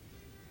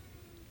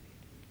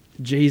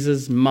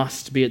 Jesus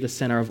must be at the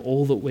center of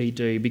all that we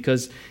do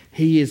because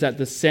he is at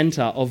the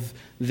center of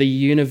the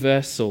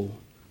universal,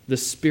 the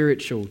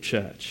spiritual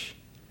church,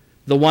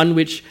 the one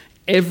which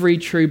every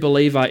true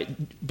believer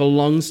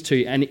belongs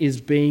to and is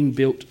being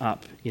built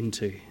up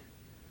into.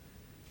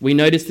 We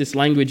noticed this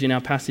language in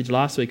our passage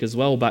last week as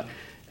well, but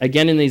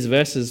again in these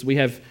verses we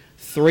have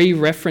 3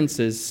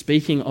 references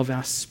speaking of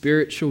our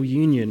spiritual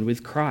union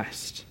with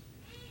Christ.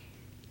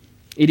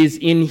 It is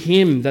in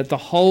him that the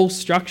whole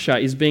structure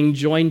is being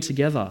joined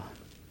together.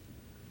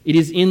 It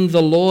is in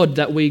the Lord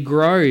that we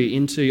grow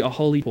into a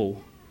holy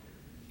people.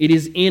 It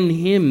is in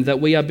him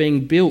that we are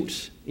being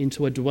built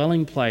into a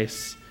dwelling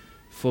place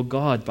for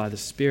God by the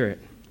Spirit.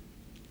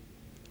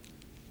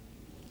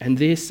 And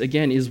this,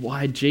 again, is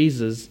why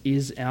Jesus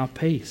is our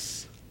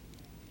peace.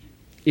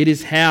 It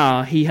is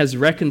how he has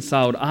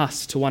reconciled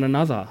us to one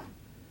another.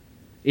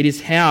 It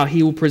is how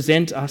he will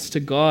present us to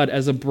God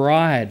as a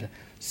bride,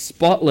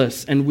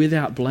 spotless and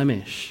without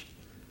blemish,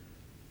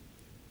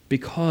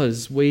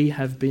 because we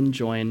have been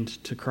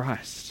joined to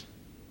Christ.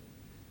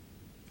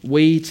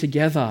 We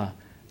together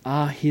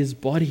are his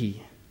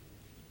body.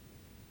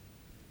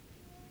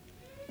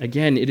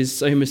 Again, it is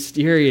so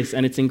mysterious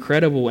and it's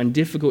incredible and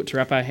difficult to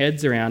wrap our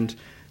heads around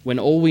when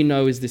all we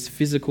know is this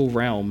physical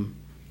realm.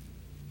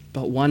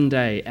 But one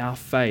day our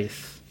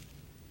faith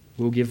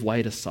will give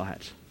way to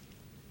sight.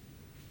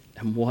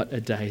 And what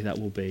a day that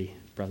will be,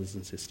 brothers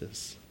and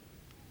sisters.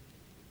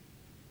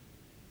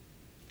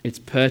 It's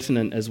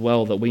pertinent as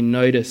well that we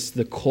notice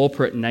the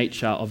corporate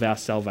nature of our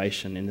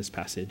salvation in this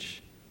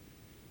passage.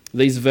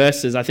 These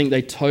verses, I think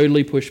they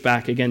totally push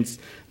back against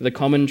the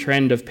common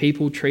trend of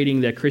people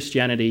treating their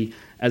Christianity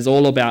as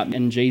all about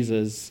in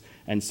Jesus,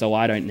 and so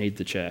I don't need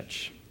the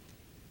church.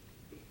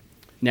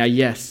 Now,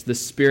 yes, the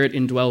Spirit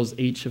indwells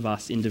each of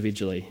us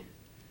individually.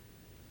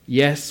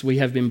 Yes, we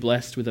have been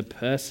blessed with a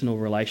personal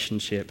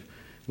relationship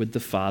with the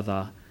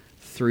Father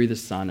through the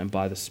Son and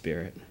by the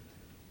Spirit.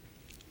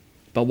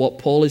 But what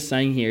Paul is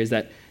saying here is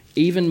that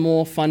even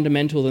more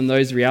fundamental than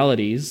those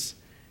realities,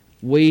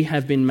 we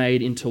have been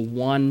made into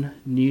one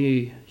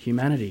new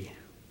humanity.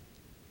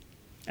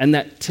 And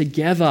that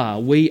together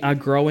we are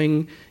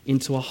growing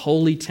into a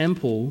holy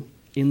temple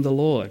in the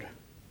Lord.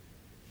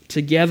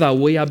 Together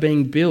we are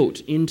being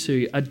built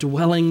into a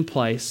dwelling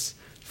place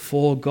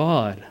for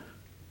God.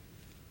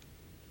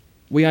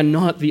 We are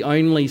not the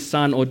only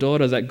son or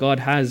daughter that God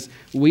has.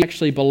 We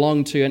actually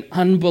belong to an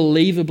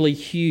unbelievably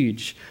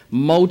huge,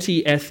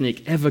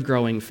 multi-ethnic,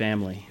 ever-growing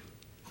family.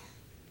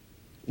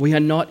 We are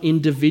not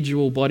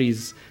individual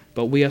bodies,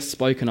 but we are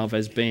spoken of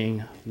as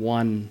being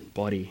one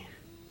body.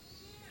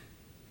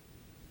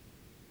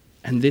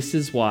 And this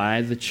is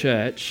why the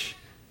church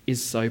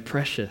is so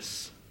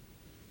precious.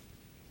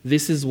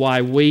 This is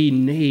why we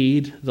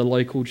need the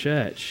local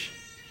church.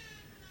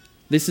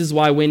 This is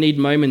why we need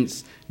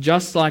moments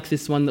just like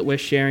this one that we're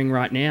sharing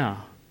right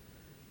now.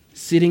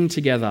 Sitting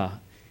together,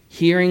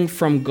 hearing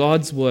from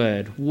God's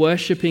word,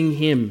 worshipping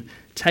him,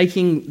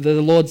 taking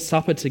the Lord's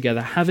Supper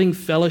together, having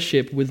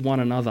fellowship with one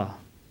another.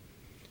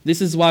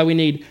 This is why we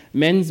need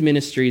men's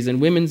ministries and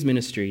women's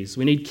ministries.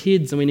 We need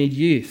kids and we need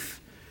youth.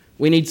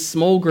 We need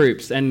small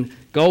groups and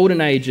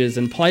golden ages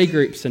and play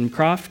groups and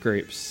craft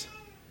groups.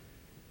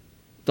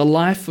 The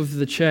life of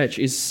the church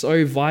is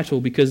so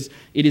vital because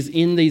it is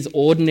in these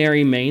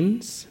ordinary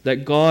means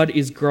that God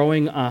is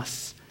growing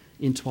us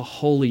into a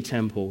holy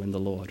temple in the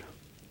Lord.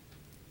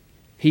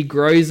 He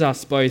grows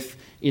us both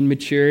in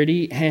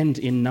maturity and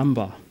in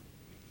number,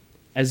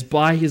 as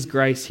by his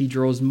grace he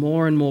draws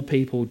more and more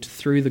people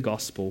through the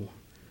gospel,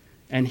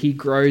 and he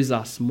grows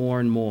us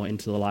more and more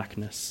into the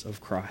likeness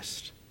of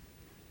Christ.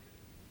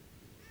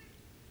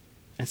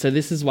 And so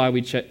this is why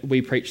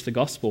we preach the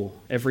gospel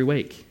every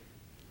week.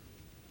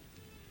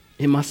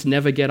 It must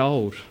never get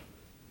old.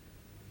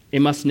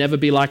 It must never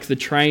be like the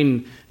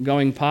train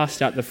going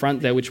past out the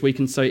front there, which we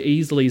can so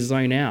easily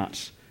zone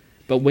out.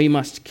 But we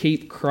must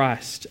keep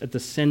Christ at the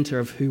center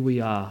of who we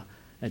are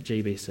at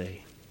GBC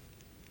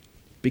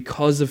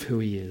because of who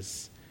he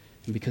is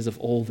and because of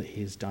all that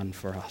he has done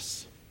for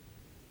us.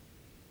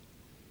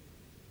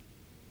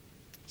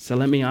 So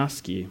let me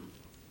ask you,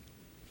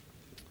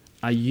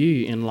 are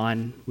you in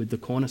line with the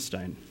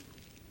cornerstone?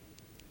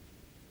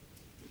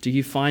 Do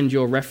you find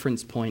your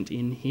reference point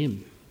in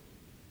him?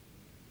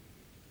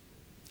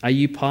 Are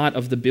you part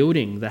of the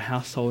building, the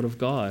household of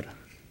God?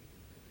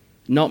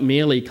 Not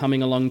merely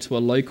coming along to a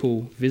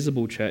local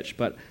visible church,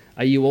 but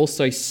are you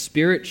also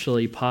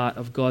spiritually part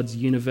of God's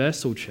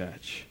universal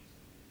church,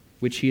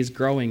 which he is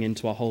growing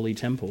into a holy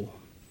temple?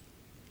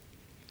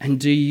 And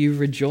do you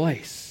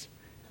rejoice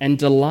and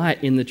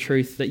delight in the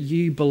truth that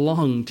you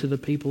belong to the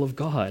people of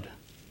God?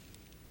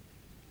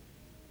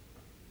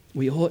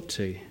 We ought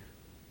to.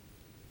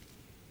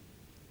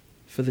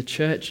 For the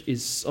church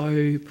is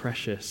so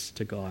precious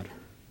to God.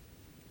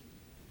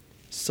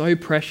 So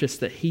precious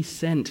that he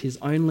sent his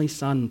only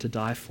son to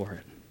die for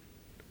it.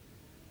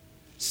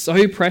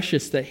 So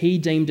precious that he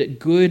deemed it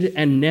good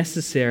and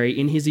necessary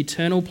in his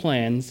eternal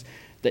plans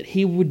that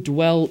he would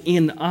dwell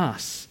in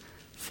us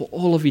for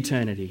all of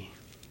eternity.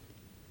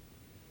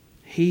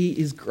 He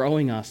is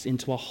growing us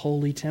into a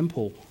holy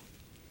temple,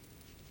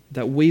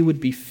 that we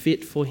would be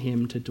fit for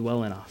him to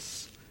dwell in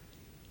us,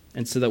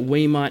 and so that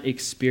we might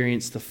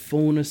experience the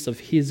fullness of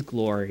his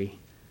glory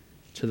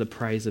to the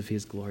praise of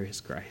his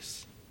glorious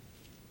grace.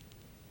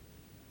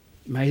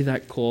 May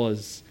that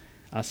cause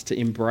us to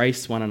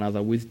embrace one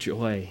another with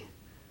joy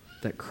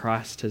that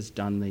Christ has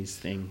done these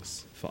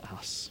things for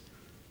us.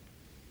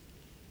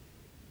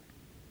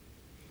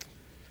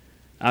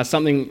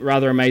 Something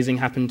rather amazing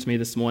happened to me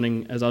this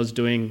morning as I was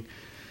doing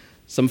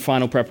some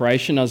final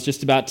preparation. I was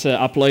just about to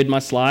upload my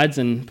slides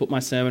and put my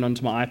sermon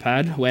onto my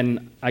iPad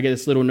when I get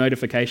this little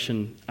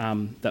notification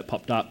that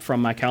popped up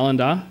from my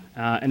calendar.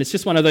 And it's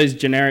just one of those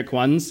generic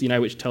ones,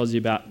 which tells you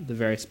about the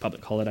various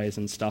public holidays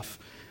and stuff,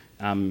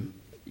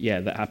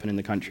 that happen in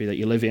the country that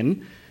you live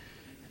in.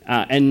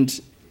 And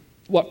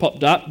what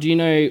popped up, do you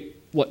know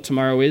what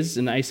tomorrow is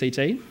in the ACT?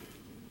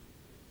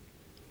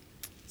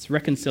 It's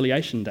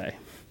Reconciliation Day.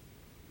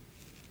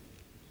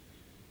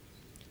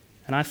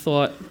 And I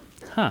thought,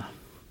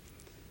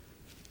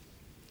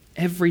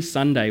 every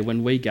Sunday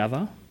when we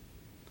gather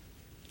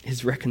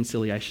is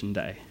Reconciliation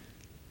Day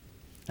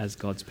as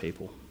God's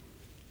people.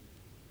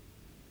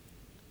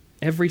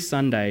 Every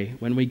Sunday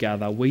when we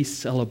gather, we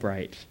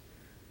celebrate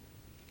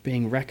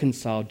being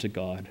reconciled to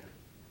God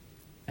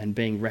and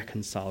being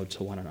reconciled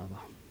to one another.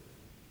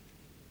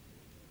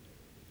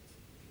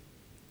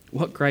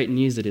 What great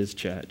news it is,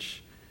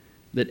 church,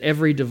 that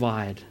every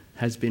divide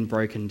has been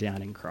broken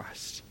down in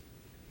Christ.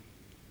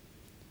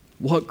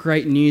 What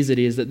great news it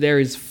is that there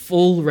is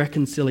full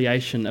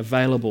reconciliation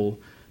available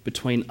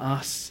between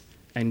us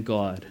and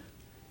God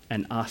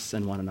and us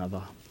and one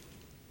another.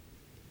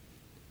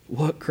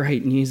 What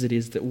great news it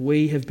is that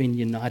we have been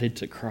united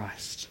to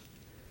Christ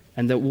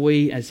and that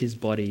we as his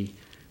body,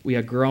 we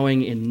are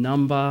growing in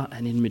number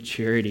and in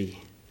maturity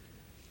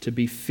to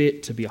be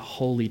fit to be a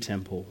holy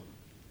temple,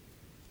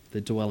 the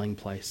dwelling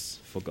place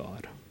for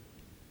God.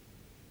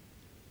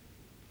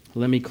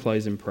 Let me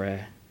close in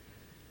prayer.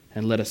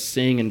 And let us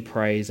sing and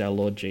praise our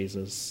Lord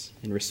Jesus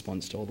in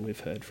response to all that we've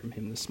heard from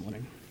him this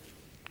morning.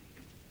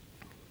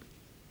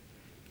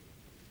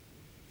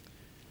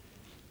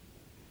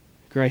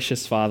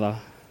 Gracious Father,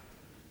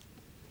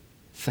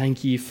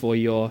 thank you for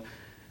your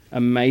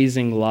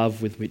amazing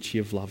love with which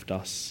you've loved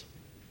us.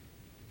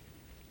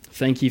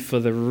 Thank you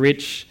for the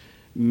rich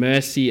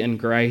mercy and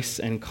grace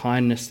and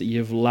kindness that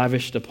you've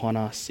lavished upon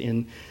us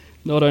in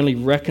not only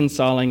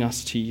reconciling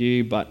us to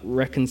you, but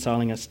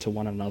reconciling us to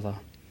one another.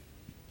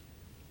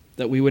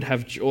 That we would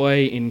have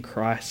joy in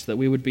Christ, that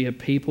we would be a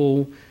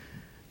people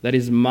that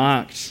is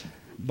marked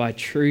by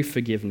true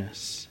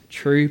forgiveness,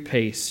 true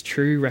peace,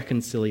 true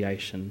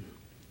reconciliation.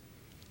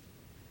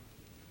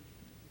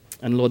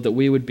 And Lord, that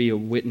we would be a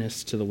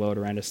witness to the world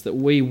around us, that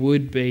we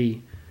would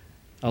be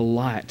a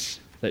light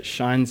that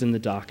shines in the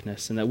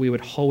darkness, and that we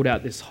would hold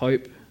out this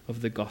hope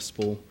of the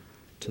gospel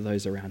to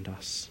those around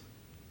us.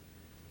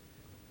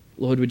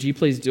 Lord, would you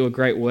please do a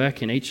great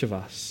work in each of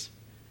us,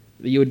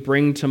 that you would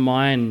bring to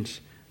mind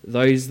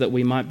those that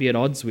we might be at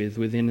odds with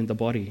within the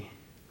body.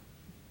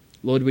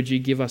 Lord, would you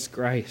give us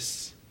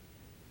grace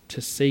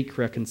to seek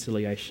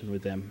reconciliation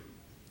with them,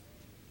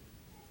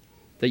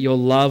 that your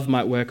love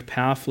might work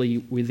powerfully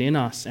within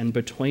us and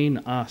between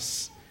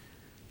us,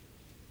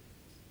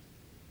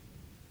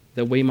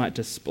 that we might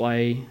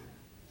display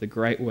the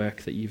great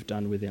work that you've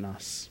done within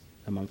us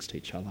amongst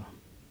each other.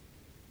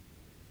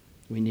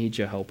 We need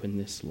your help in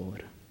this,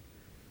 Lord.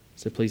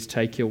 So please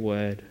take your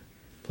word,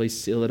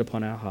 please seal it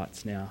upon our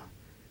hearts now,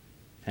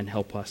 and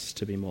help us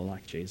to be more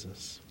like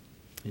Jesus.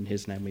 In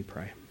his name we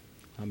pray.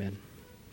 Amen.